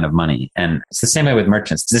other kind of money. And it's the same way with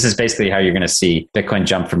merchants. This is basically how you're going to see Bitcoin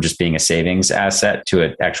jump from just being a savings asset to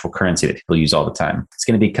an actual currency that people use all the time. It's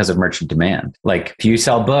going to be because of merchant demand. Like if you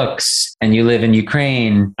sell books and you live in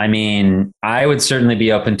Ukraine, I mean, I would certainly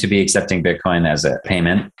be open to be accepting Bitcoin as a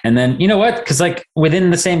payment. And then, you know what? Because like within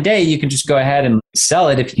the same day, you can just go ahead and sell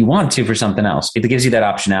it if you want to for something else. It gives you that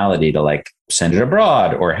optionality to like send it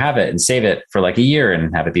abroad or have it and save it for like a year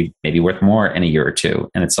and have it be maybe worth more in a year or two.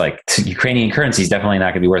 And it's like Ukrainian currency is definitely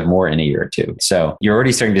not going to be worth more in a year or two. So you're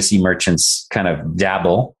already starting to see merchants kind of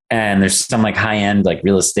dabble. And there's some like high end like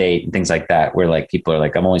real estate and things like that where like people are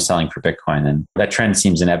like, I'm only selling for Bitcoin. And that trend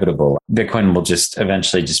seems inevitable. Bitcoin will just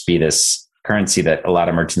eventually just be this currency that a lot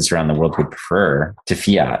of merchants around the world would prefer to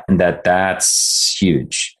fiat. And that's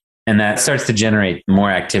huge. And that starts to generate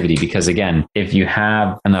more activity because again, if you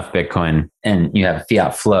have enough Bitcoin and you have a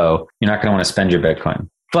fiat flow, you're not going to want to spend your Bitcoin.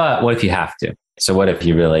 But what if you have to? So what if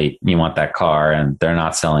you want that car and they're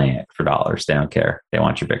not selling it for dollars? They don't care. They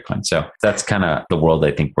want your Bitcoin. So that's kind of the world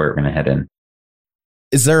I think we're going to head in.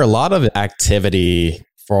 Is there a lot of activity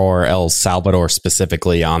for El Salvador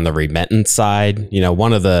specifically on the remittance side? You know,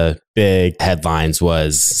 one of the big headlines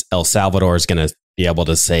was El Salvador is going to be able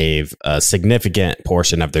to save a significant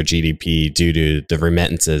portion of their GDP due to the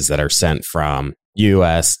remittances that are sent from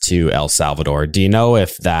US to El Salvador. Do you know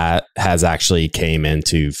if that has actually came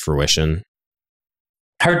into fruition?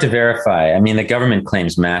 Hard to verify. I mean, the government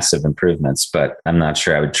claims massive improvements, but I'm not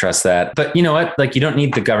sure I would trust that. But you know what? Like, you don't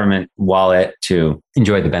need the government wallet to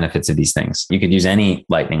enjoy the benefits of these things. You could use any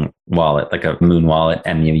Lightning wallet, like a Moon wallet,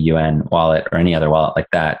 MUN wallet, or any other wallet like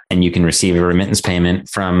that. And you can receive a remittance payment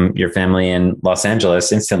from your family in Los Angeles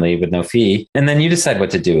instantly with no fee. And then you decide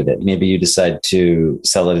what to do with it. Maybe you decide to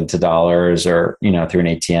sell it into dollars or, you know, through an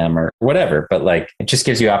ATM or whatever. But like, it just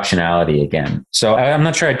gives you optionality again. So I'm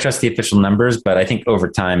not sure I trust the official numbers, but I think over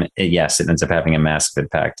time, yes, it ends up having a massive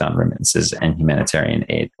impact on remittances and humanitarian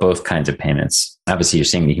aid, both kinds of payments. Obviously, you're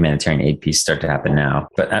seeing the humanitarian aid piece start to happen now.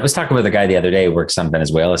 But I was talking with a guy the other day who works on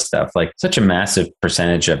Venezuela stuff. Like, such a massive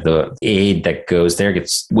percentage of the aid that goes there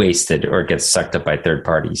gets wasted or gets sucked up by third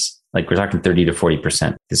parties. Like, we're talking 30 to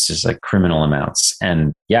 40%. This is like criminal amounts.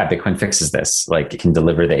 And yeah, Bitcoin fixes this. Like, it can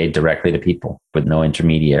deliver the aid directly to people with no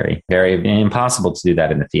intermediary. Very impossible to do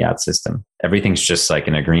that in the fiat system. Everything's just like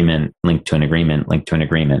an agreement linked to an agreement, linked to an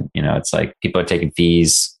agreement. You know, it's like people are taking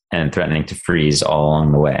fees and threatening to freeze all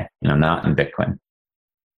along the way, you know, not in Bitcoin.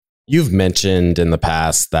 You've mentioned in the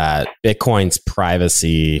past that Bitcoin's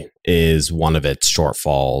privacy is one of its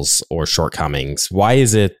shortfalls or shortcomings. Why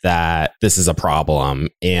is it that this is a problem?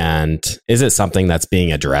 And is it something that's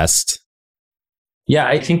being addressed? Yeah,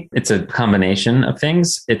 I think it's a combination of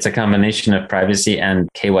things. It's a combination of privacy and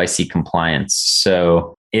KYC compliance.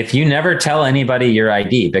 So if you never tell anybody your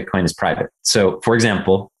ID, Bitcoin is private. So for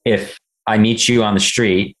example, if I meet you on the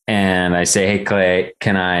street and I say, hey, Clay,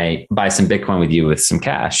 can I buy some Bitcoin with you with some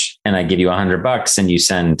cash? And I give you $100 and you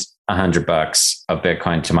send $100 of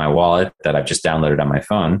Bitcoin to my wallet that I've just downloaded on my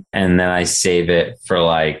phone. And then I save it for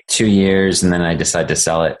like 2 years. And then I decide to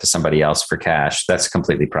sell it to somebody else for cash. That's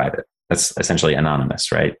completely private. That's essentially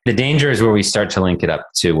anonymous, right? The danger is where we start to link it up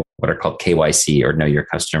to what are called KYC or Know Your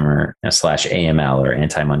Customer / AML or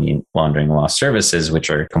anti-money laundering law services, which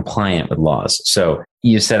are compliant with laws. So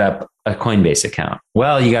you set up a Coinbase account.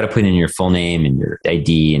 Well, you got to put in your full name and your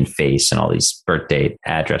ID and face and all these birth date,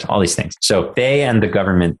 address, all these things. So they and the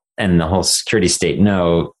government and the whole security state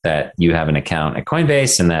know that you have an account at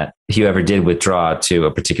Coinbase and that if you ever did withdraw to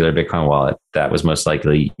a particular Bitcoin wallet, that was most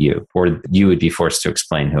likely you, or you would be forced to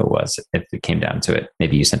explain who it was if it came down to it.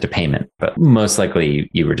 Maybe you sent a payment, but most likely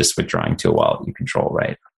you were just withdrawing to a wallet you control,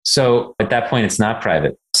 right? So at that point, it's not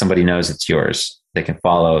private. Somebody knows it's yours. They can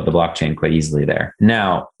follow the blockchain quite easily there.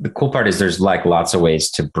 Now, the cool part is there's like lots of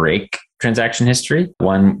ways to break transaction history.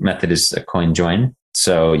 One method is a coin join.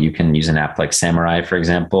 So you can use an app like Samurai, for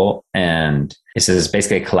example, and it says it's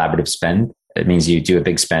basically a collaborative spend. It means you do a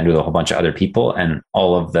big spend with a whole bunch of other people and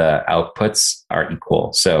all of the outputs are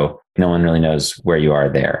equal. So no one really knows where you are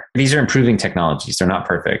there. These are improving technologies. They're not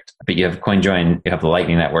perfect, but you have CoinJoin, you have the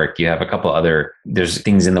Lightning Network, you have a couple other, there's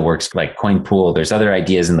things in the works like CoinPool, there's other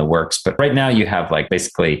ideas in the works. But right now you have like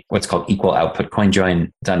basically what's called equal output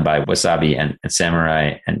CoinJoin done by Wasabi and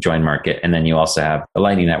Samurai and Join Market. And then you also have the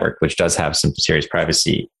Lightning Network, which does have some serious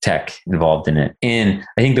privacy tech involved in it. And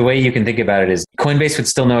I think the way you can think about it is Coinbase would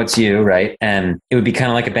still know it's you, right? And it would be kind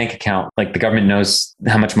of like a bank account. Like the government knows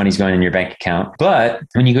how much money's going in your bank account. But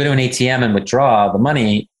when you go to an ATM and withdraw the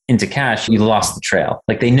money into cash, you lost the trail.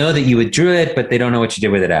 Like they know that you withdrew it, but they don't know what you did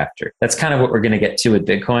with it after. That's kind of what we're going to get to with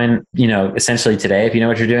Bitcoin. You know, essentially today, if you know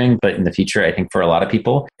what you're doing, but in the future, I think for a lot of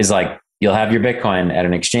people is like, you'll have your Bitcoin at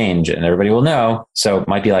an exchange and everybody will know. So it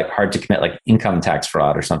might be like hard to commit like income tax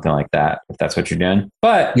fraud or something like that, if that's what you're doing.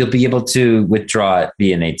 But you'll be able to withdraw it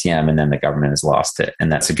via an ATM and then the government has lost it.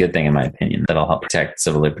 And that's a good thing, in my opinion. That'll help protect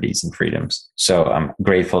civil liberties and freedoms. So I'm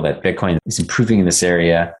grateful that Bitcoin is improving in this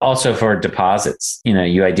area. Also for deposits, you know,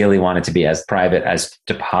 you ideally want it to be as private as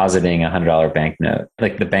depositing a $100 banknote.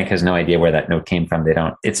 Like the bank has no idea where that note came from.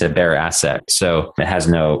 It's a bare asset. So it has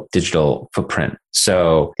no digital footprint.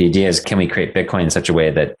 So the idea is, can we create Bitcoin in such a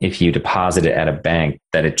way that if you deposit it at a bank,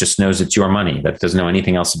 that it just knows it's your money, that it doesn't know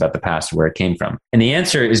anything else about the past or where it came from? And the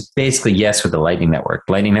answer is basically yes with the Lightning Network.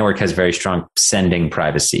 Lightning Network has very strong sending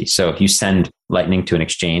privacy. So if you send Lightning to an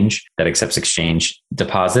exchange that accepts exchange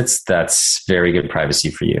deposits, that's very good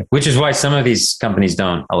privacy for you, which is why some of these companies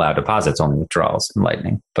don't allow deposits, only withdrawals in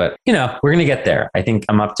Lightning. But, you know, we're going to get there. I think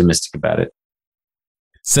I'm optimistic about it.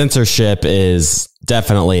 Censorship is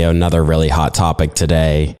definitely another really hot topic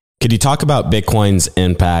today. Could you talk about Bitcoin's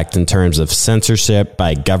impact in terms of censorship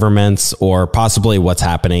by governments or possibly what's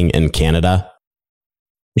happening in Canada?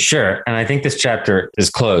 Sure. And I think this chapter is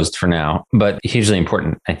closed for now, but hugely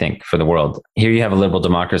important, I think, for the world. Here you have a liberal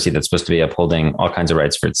democracy that's supposed to be upholding all kinds of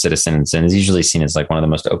rights for its citizens and is usually seen as like one of the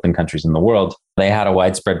most open countries in the world. They had a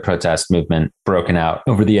widespread protest movement broken out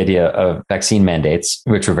over the idea of vaccine mandates,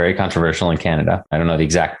 which were very controversial in Canada. I don't know the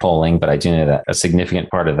exact polling, but I do know that a significant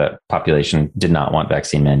part of the population did not want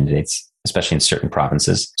vaccine mandates, especially in certain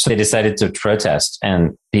provinces. So they decided to protest,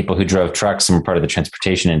 and people who drove trucks and were part of the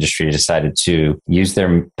transportation industry decided to use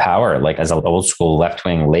their power, like as an old school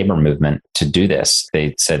left-wing labor movement, to do this.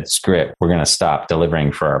 They said, screw it, we're going to stop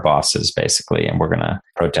delivering for our bosses, basically, and we're going to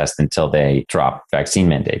protest until they drop vaccine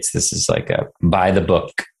mandates. This is like a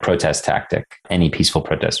by-the-book protest tactic. Any peaceful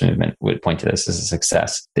protest movement would point to this as a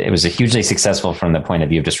success. It was a hugely successful from the point of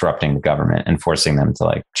view of disrupting the government and forcing them to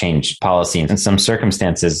like change policy. And in some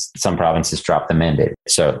circumstances, some provinces dropped the mandate.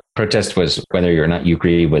 So protest was, whether or not you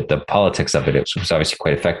agree with the politics of it, it was obviously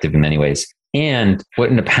quite effective in many ways. And what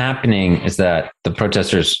ended up happening is that the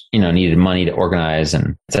protesters, you know, needed money to organize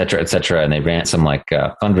and et cetera, et cetera. And they ran some like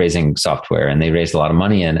fundraising software and they raised a lot of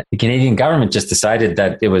money. And the Canadian government just decided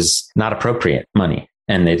that it was not appropriate money.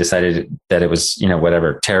 And they decided that it was, you know,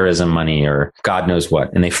 whatever, terrorism money or God knows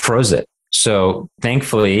what. And they froze it. So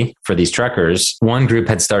thankfully for these truckers, one group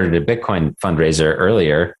had started a Bitcoin fundraiser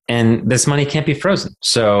earlier, and this money can't be frozen.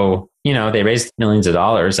 So, you know, they raised millions of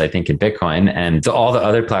dollars, I think, in Bitcoin, and all the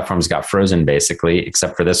other platforms got frozen basically,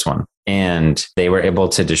 except for this one. And they were able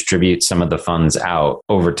to distribute some of the funds out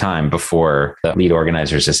over time before the lead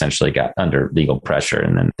organizers essentially got under legal pressure.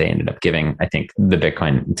 And then they ended up giving, I think, the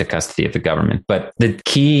Bitcoin to custody of the government. But the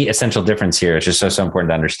key essential difference here, which is so important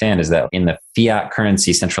to understand, is that in the fiat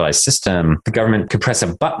currency centralized system, the government could press a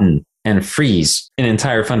button and freeze an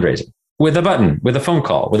entire fundraiser with a button, with a phone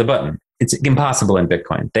call, with a button. It's impossible in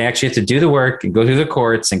Bitcoin. They actually have to do the work and go through the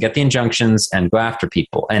courts and get the injunctions and go after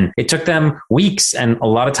people. And it took them weeks and a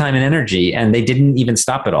lot of time and energy, and they didn't even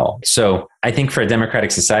stop it all. So I think for a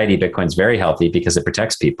democratic society, Bitcoin's very healthy because it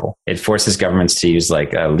protects people. It forces governments to use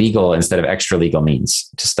like legal instead of extra legal means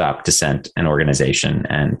to stop dissent and organization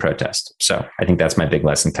and protest. So I think that's my big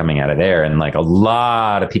lesson coming out of there. And like a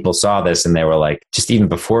lot of people saw this and they were like, just even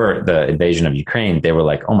before the invasion of Ukraine, they were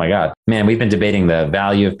like, oh my God, man, we've been debating the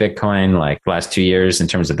value of Bitcoin like the last 2 years in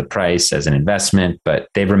terms of the price as an investment, but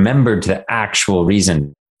they remembered the actual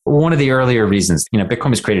reason. One of the earlier reasons, Bitcoin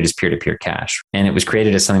was created as peer-to-peer cash, and it was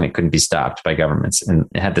created as something that couldn't be stopped by governments, and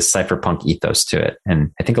it had this cypherpunk ethos to it.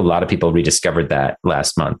 And I think a lot of people rediscovered that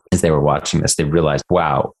last month as they were watching this. They realized,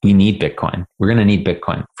 wow, we need Bitcoin. We're going to need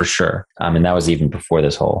Bitcoin for sure. And that was even before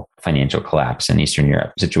this whole financial collapse in Eastern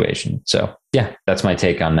Europe situation. So yeah, that's my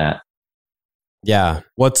take on that. Yeah.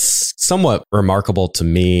 What's somewhat remarkable to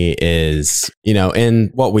me is, in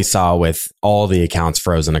what we saw with all the accounts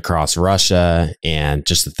frozen across Russia and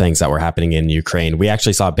just the things that were happening in Ukraine, we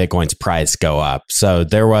actually saw Bitcoin's price go up. So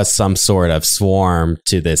there was some sort of swarm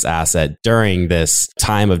to this asset during this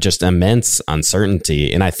time of just immense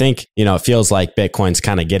uncertainty. And I think, it feels like Bitcoin's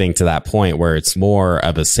kind of getting to that point where it's more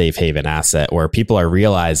of a safe haven asset where people are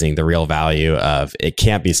realizing the real value of it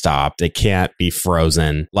can't be stopped. It can't be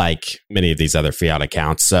frozen like many of these other fiat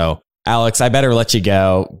accounts. So, Alex, I better let you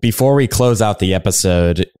go. Before we close out the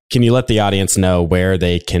episode, can you let the audience know where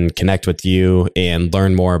they can connect with you and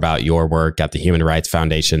learn more about your work at the Human Rights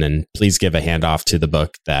Foundation? And please give a handoff to the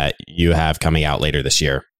book that you have coming out later this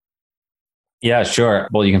year. Yeah, sure.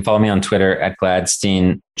 Well, you can follow me on Twitter at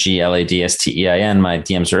Gladstein, Gladstein. My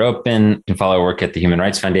DMs are open. You can follow our work at the Human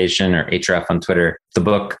Rights Foundation or HRF on Twitter. The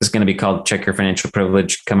book is going to be called Check Your Financial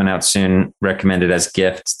Privilege, coming out soon, recommended as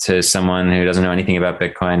gift to someone who doesn't know anything about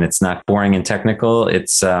Bitcoin. It's not boring and technical.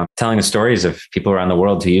 It's telling the stories of people around the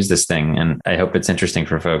world who use this thing. And I hope it's interesting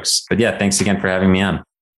for folks. But yeah, thanks again for having me on.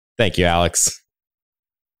 Thank you, Alex.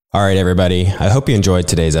 All right, everybody. I hope you enjoyed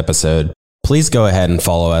today's episode. Please go ahead and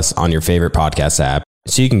follow us on your favorite podcast app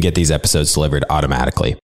so you can get these episodes delivered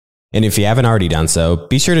automatically. And if you haven't already done so,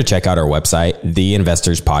 be sure to check out our website,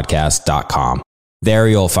 theinvestorspodcast.com. There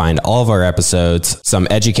you'll find all of our episodes, some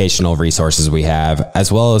educational resources we have,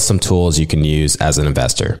 as well as some tools you can use as an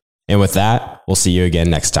investor. And with that, we'll see you again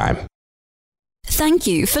next time. Thank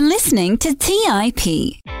you for listening to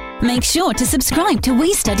TIP. Make sure to subscribe to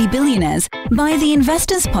We Study Billionaires by the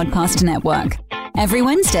Investors Podcast Network. Every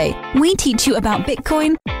Wednesday, we teach you about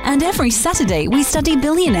Bitcoin, and every Saturday, we study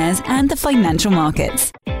billionaires and the financial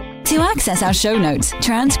markets. To access our show notes,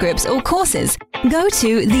 transcripts, or courses, go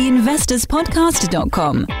to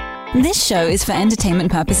theinvestorspodcast.com. This show is for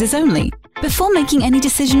entertainment purposes only. Before making any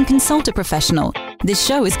decision, consult a professional. This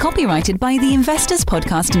show is copyrighted by the Investors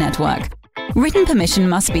Podcast Network. Written permission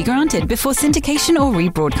must be granted before syndication or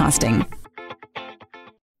rebroadcasting.